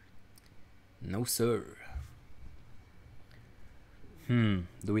 No, sir. Do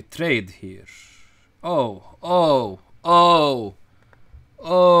we trade here? Oh, oh, oh,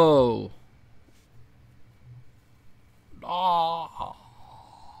 oh. Ah.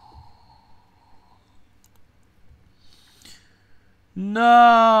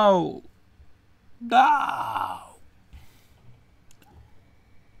 No. No.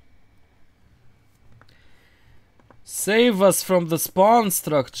 Save us from the spawn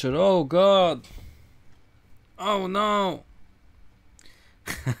structure. Oh god. Oh no.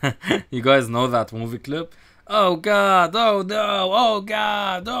 You guys know that movie clip? Oh god. Oh no. Oh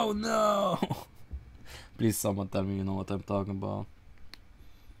god. Oh no. Please someone tell me you know what I'm talking about.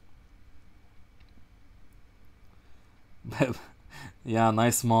 Yeah,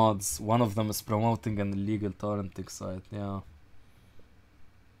 nice mods. One of them is promoting an illegal torrenting site. Yeah.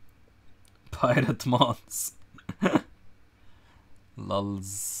 Pirate mods.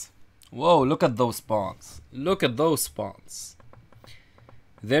 Lulz. Whoa, look at those pawns. Look at those pawns.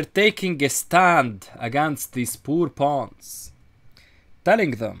 They're taking a stand against these poor pawns.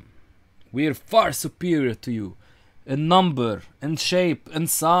 Telling them, we're far superior to you. In number, in shape, in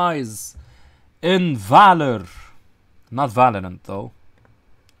size, in valor. Not Valorant though.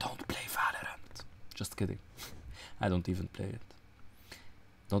 Don't play Valorant. Just kidding. I don't even play it.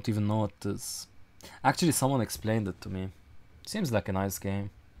 Don't even know what it is. Actually, someone explained it to me. Seems like a nice game.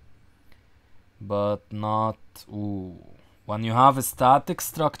 But not... Ooh. When you have a static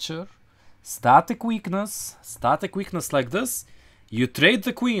structure, static weakness like this, you trade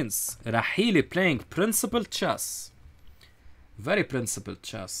the queens. Rahili playing principled chess. Very principled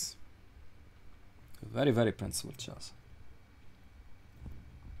chess. Very, very principled chess.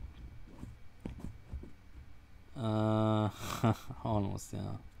 Almost,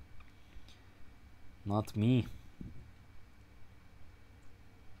 yeah. Not me.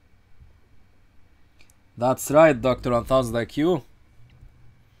 That's right, Dr. 1000 IQ.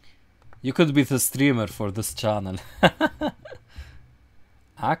 You could be the streamer for this channel.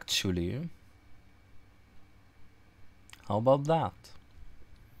 Actually, how about that?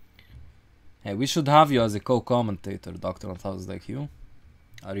 Hey, we should have you as a co-commentator, Dr. 1000 IQ.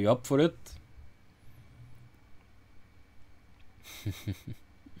 Are you up for it?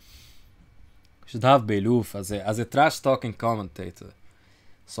 Should have Beiluf as a trash talking commentator.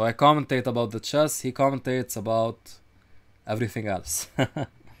 So I commentate about the chess, he commentates about everything else.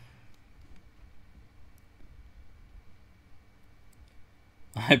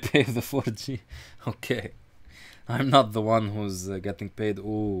 I pay the 4G. Okay. I'm not the one who's getting paid.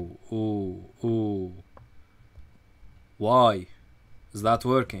 Ooh, ooh, ooh. Why? Is that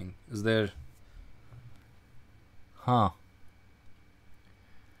working? Is there... Huh.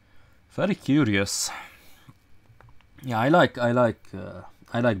 Very curious. Yeah, I like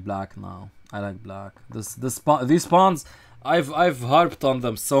black now. I like black. These pawns, I've harped on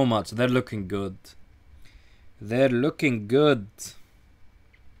them so much. They're looking good. They're looking good.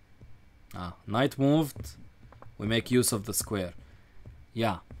 Ah, knight moved. We make use of the square.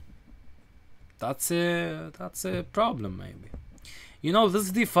 Yeah. That's a problem maybe. You know,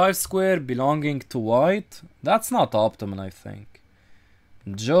 this d5 square belonging to white, that's not optimal, I think.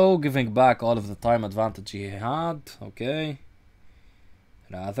 Joe giving back all of the time advantage he had. Okay.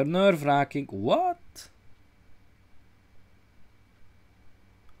 Rather nerve-wracking. What?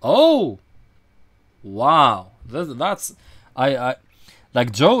 Oh! Wow. That's... I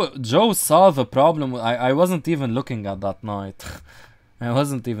like Joe saw the problem. I wasn't even looking at that knight. I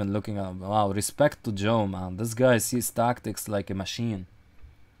wasn't even looking at... Wow, respect to Joe, man. This guy sees tactics like a machine.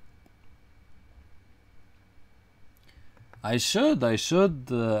 I should,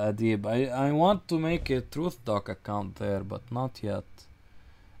 Adib. I want to make a Truth Doc account there, but not yet.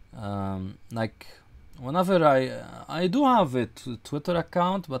 Like, whenever I do have a Twitter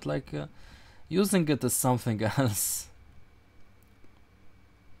account, but like, using it as something else.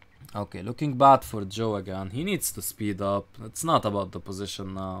 Okay, looking bad for Joe again. He needs to speed up. It's not about the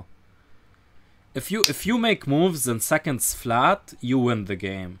position now. If you make moves in seconds flat, you win the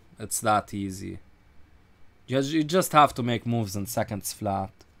game. It's that easy. You just have to make moves in seconds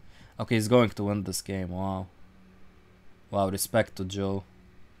flat. Okay, he's going to win this game. Wow. Wow, respect to Joe.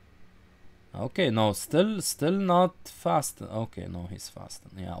 Okay, no, still not fast. Okay, no, he's fast.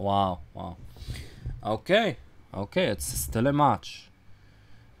 Yeah, wow. Okay, it's still a match.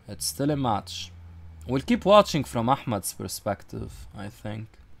 It's still a match. We'll keep watching from Ahmed's perspective, I think.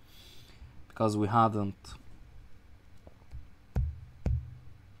 Because we hadn't.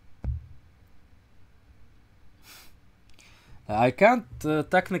 I can't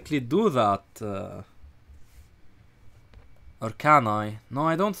technically do that. Or can I? No,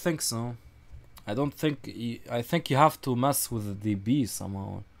 I don't think so. I think you have to mess with the DB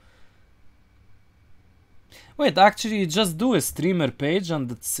somehow. Wait, actually, you just do a streamer page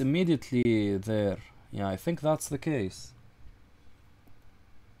and it's immediately there. Yeah, I think that's the case.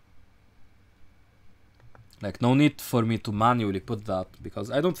 Like, no need for me to manually put that,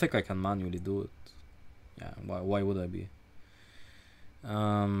 because I don't think I can manually do it. Yeah, why would I be?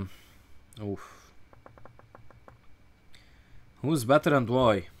 Oof. Who's better and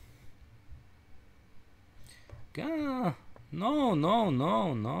why? No.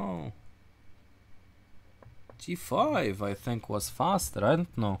 G5, I think, was faster. I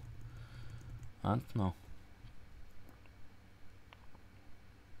don't know.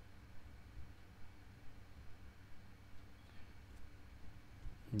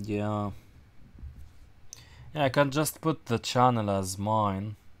 Yeah. Yeah, I can just put the channel as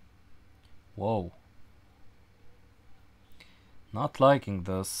mine. Whoa. Not liking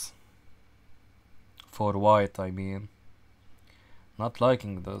this. For white, I mean. Not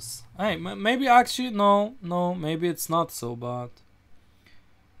liking this. Hey, maybe actually, no, maybe it's not so bad.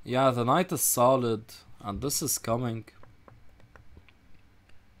 Yeah, the knight is solid, and this is coming.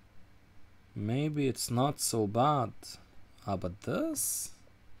 Maybe it's not so bad. Ah, but this?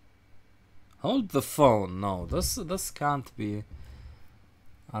 Hold the phone. No, this can't be.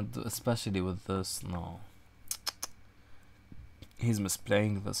 And especially with this, no. He's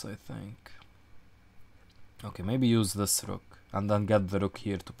misplaying this, I think. Okay, maybe use this rook. And then get the rook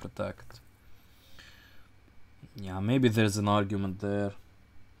here to protect. Yeah, maybe there's an argument there.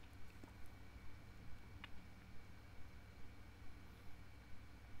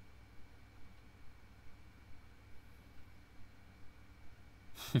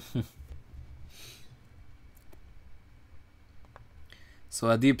 So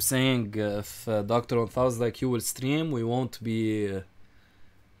Adib saying if Dr. 1000 IQ will stream, we won't be...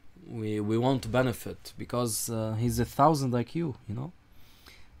 we won't benefit because he's 1000 IQ, you know.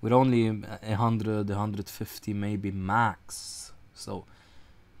 We're only 100, 150 maybe max. So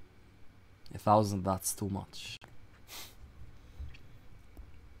 1000, that's too much.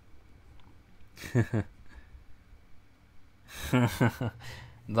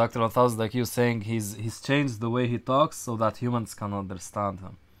 Dr. 1000 IQ saying he's changed the way he talks so that humans can understand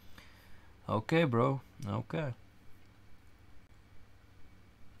him. Okay, bro. Okay.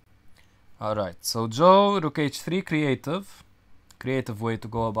 Alright, so Joe, rook h3, creative way to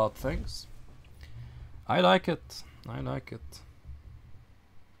go about things. I like it.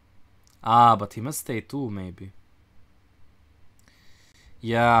 Ah, but he missed a2 maybe.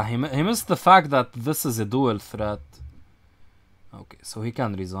 Yeah, he missed the fact that this is a dual threat. Okay, so he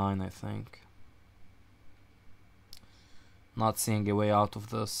can resign, I think. Not seeing a way out of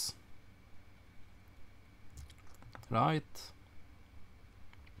this. Right.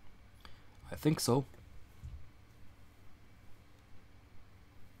 I think so.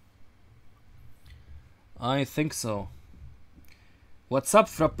 I think so. What's up,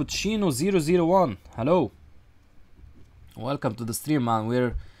 Frappuccino001? Hello. Welcome to the stream, man.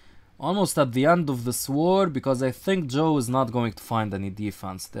 We're almost at the end of this war because I think Joe is not going to find any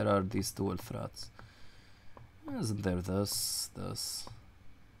defense. There are these dual threats. Isn't there this?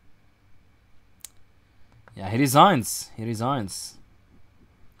 Yeah, he resigns. He resigns.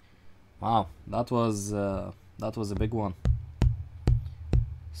 Wow, that was a big one.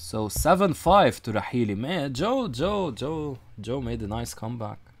 So 7-5 to Rahili. Man, Joe made a nice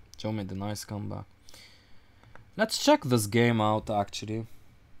comeback. Joe made a nice comeback. Let's check this game out actually.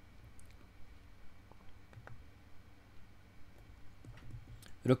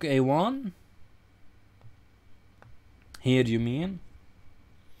 Rook A1. Here you mean?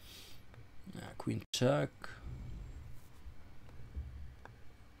 Queen check.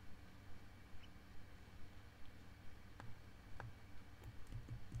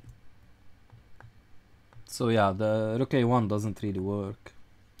 So yeah, the Rook A1 doesn't really work.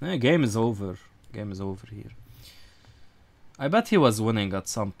 Game is over. Game is over here. I bet he was winning at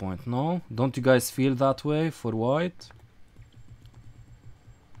some point, no? Don't you guys feel that way for white?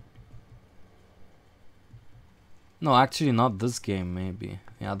 No, actually not this game, maybe.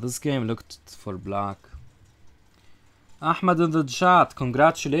 Yeah, this game looked for black. Ahmed in the chat,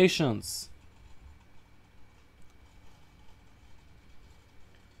 congratulations.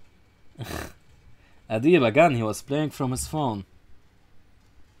 Adib, again, he was playing from his phone.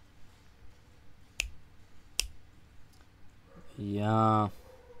 Yeah.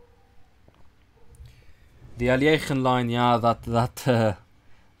 The Aliyechen line, yeah, that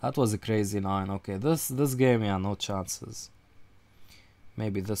was a crazy line. Okay, this game, yeah, no chances.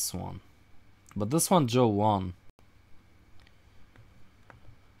 Maybe this one. But this one Joe won.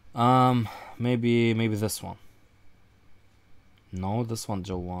 Maybe this one. No, this one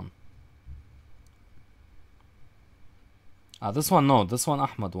Joe won. This one, no, this one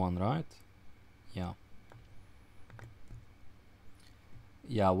Ahmed won, right? Yeah.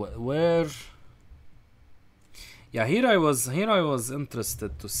 Yeah, where? Yeah, here I was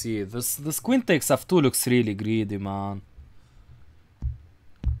interested to see this queen takes f2 looks really greedy, man.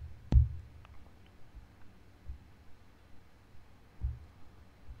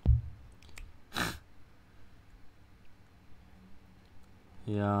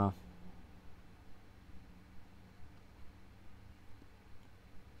 Yeah.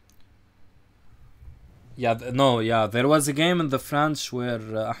 Yeah, no, yeah, there was a game in the French where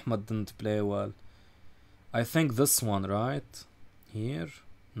Ahmed didn't play well. I think this one, right? Here?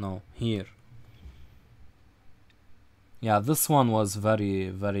 No, here. Yeah, this one was very,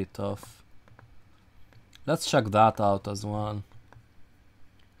 very tough. Let's check that out as well.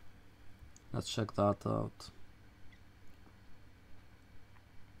 Let's check that out.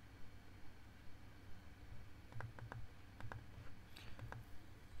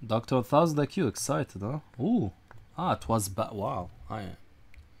 Dr. Thursday Q, excited, huh? Ooh. It was bad. Wow.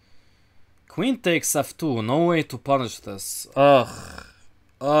 Queen takes f2. No way to punish this. Ugh.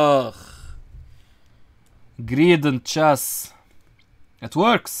 Greed in chess. It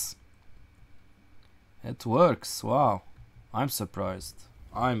works. It works. Wow. I'm surprised.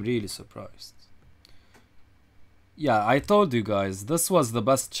 I'm really surprised. Yeah, I told you guys. This was the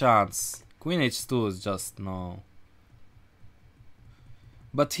best chance. Queen h2 is just no.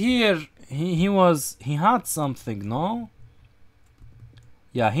 But here, he had something, no?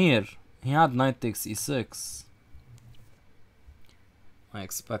 Yeah, here. He had knight takes e6. I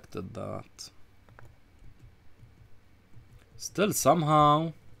expected that. Still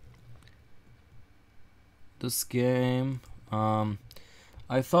somehow. This game.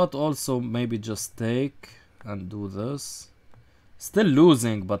 I thought also maybe just take and do this. Still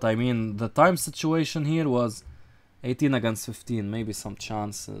losing, but I mean the time situation here was 18 against 15, maybe some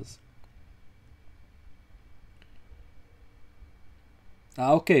chances.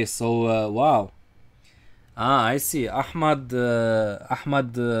 Okay, so wow. I see. Ahmad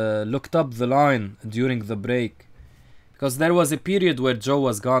looked up the line during the break because there was a period where Joe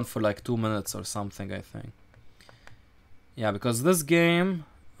was gone for like 2 minutes or something, I think. Yeah, because this game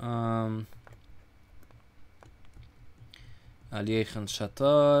Aliyechen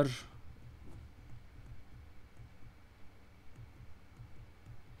Shatar.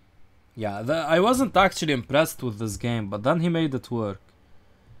 Yeah, I wasn't actually impressed with this game, but then he made it work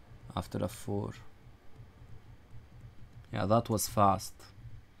after f4. Yeah, that was fast.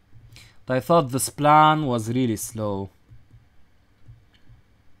 But I thought this plan was really slow.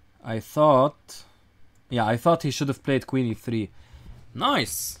 I thought he should have played queen e3.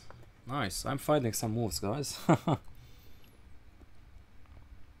 Nice. Nice. I'm finding some moves, guys.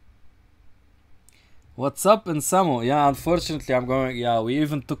 What's up in Samo? Yeah, unfortunately I'm going, yeah, we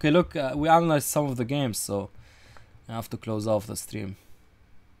even took a look, we analyzed some of the games, so I have to close off the stream.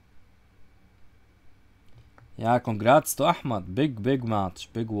 Yeah, congrats to Ahmad. Big match,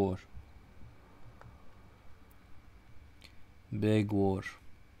 big war. Big war.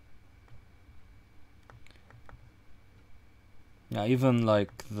 Yeah, even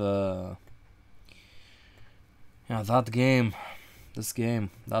like the, yeah, that game, this game,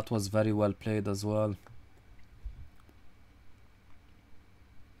 that was very well played as well.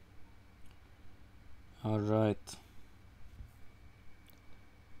 Alright.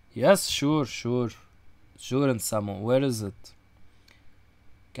 Yes, sure. Sure, in Samo. Where is it?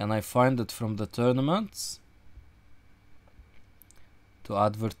 Can I find it from the tournaments? To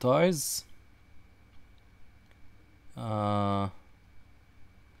advertise?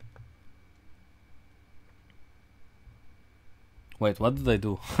 Wait, what did I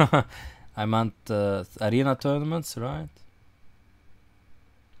do? I meant arena tournaments, right?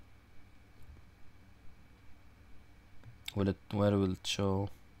 Where will it show?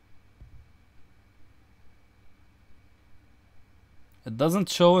 It doesn't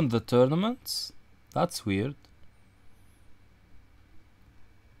show in the tournaments? That's weird.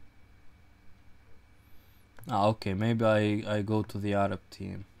 Ah, okay, maybe I go to the Arab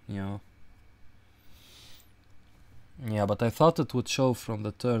team, yeah. Yeah, but I thought it would show from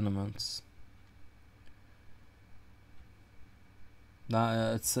the tournaments.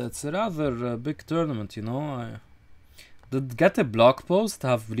 It's a rather big tournament, you know. Did get a blog post?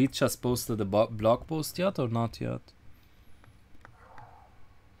 Have Bleach has posted a blog post yet or not yet?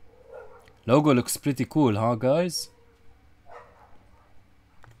 Logo looks pretty cool, huh, guys?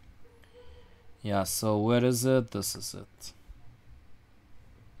 Yeah, so where is it? This is it.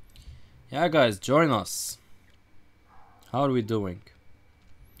 Yeah, guys, join us. How are we doing?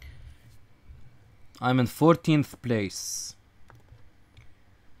 I'm in 14th place.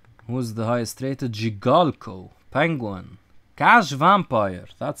 Who's the highest rated? Gigalco, Penguin, Cash Vampire.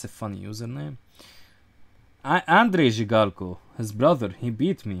 That's a funny username. Andre Gigalco, his brother, he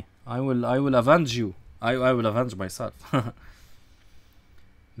beat me. I will avenge you. I will avenge myself.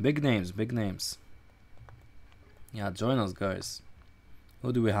 Big names. Yeah, join us, guys.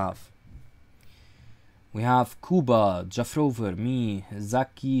 Who do we have? We have Kuba, Jafrover, me,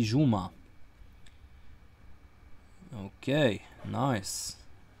 Zaki Juma. Okay, nice.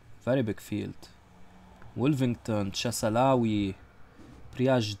 Very big field. Wolvington, Chasalawi,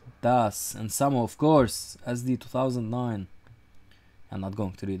 Priyaj Das, and Samo, of course, SD 2009. I'm not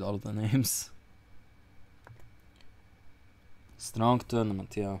going to read all the names. Strong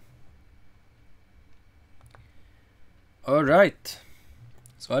tournament, yeah. Alright.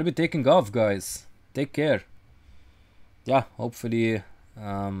 So I'll be taking off, guys. Take care. Yeah, hopefully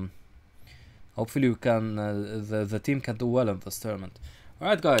we can the team can do well in this tournament.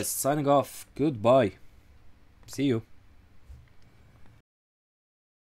 Alright, guys, signing off. Goodbye. See you.